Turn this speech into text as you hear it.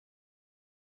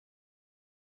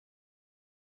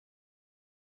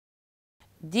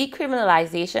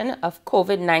Decriminalization of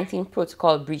COVID-19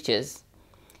 protocol breaches.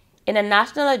 In a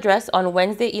national address on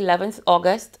Wednesday, 11th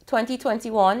August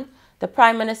 2021, the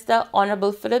Prime Minister,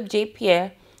 Honorable Philip J.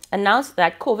 Pierre, announced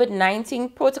that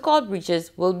COVID-19 protocol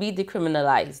breaches will be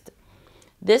decriminalized.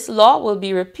 This law will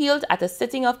be repealed at a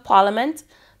sitting of Parliament,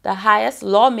 the highest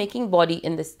lawmaking body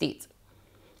in the state.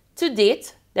 To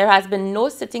date, there has been no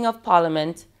sitting of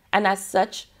Parliament, and as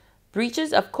such,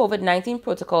 breaches of COVID-19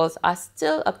 protocols are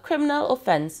still a criminal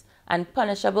offence and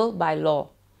punishable by law.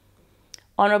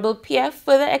 Honorable Pierre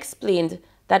further explained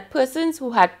that persons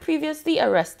who had previously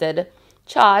arrested,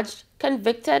 charged,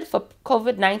 convicted for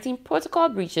COVID-19 protocol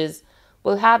breaches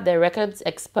will have their records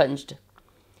expunged.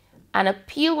 An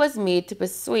appeal was made to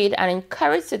persuade and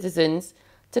encourage citizens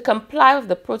to comply with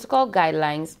the protocol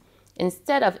guidelines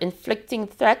instead of inflicting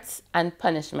threats and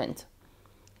punishment.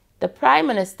 The Prime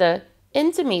Minister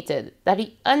intimated that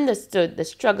he understood the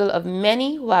struggle of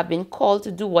many who have been called to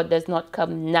do what does not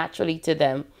come naturally to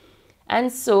them,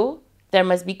 and so there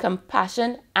must be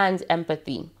compassion and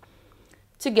empathy.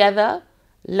 Together,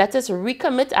 let us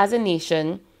recommit as a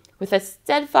nation with a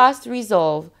steadfast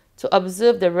resolve to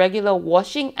observe the regular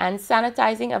washing and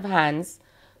sanitizing of hands,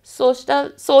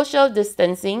 social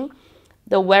distancing,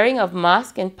 the wearing of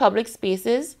masks in public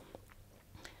spaces,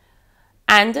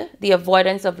 and the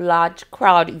avoidance of large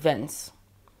crowd events.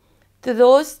 To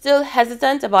those still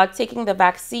hesitant about taking the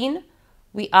vaccine,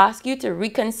 we ask you to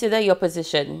reconsider your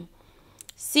position.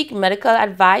 Seek medical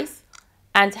advice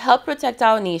and help protect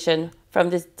our nation from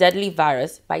this deadly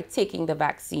virus by taking the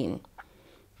vaccine.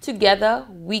 Together,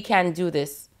 we can do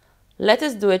this. Let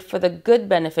us do it for the good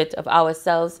benefit of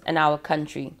ourselves and our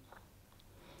country.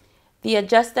 The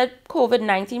adjusted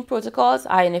COVID-19 protocols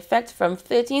are in effect from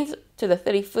 13th to the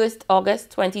 31st August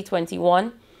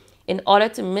 2021 in order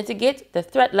to mitigate the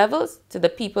threat levels to the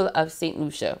people of St.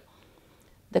 Lucia.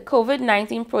 The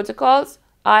COVID-19 protocols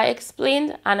are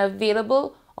explained and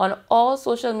available on all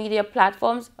social media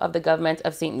platforms of the government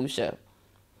of St. Lucia.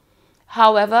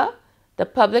 However, the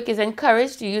public is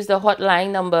encouraged to use the hotline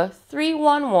number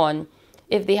 311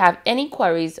 if they have any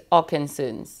queries or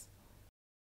concerns.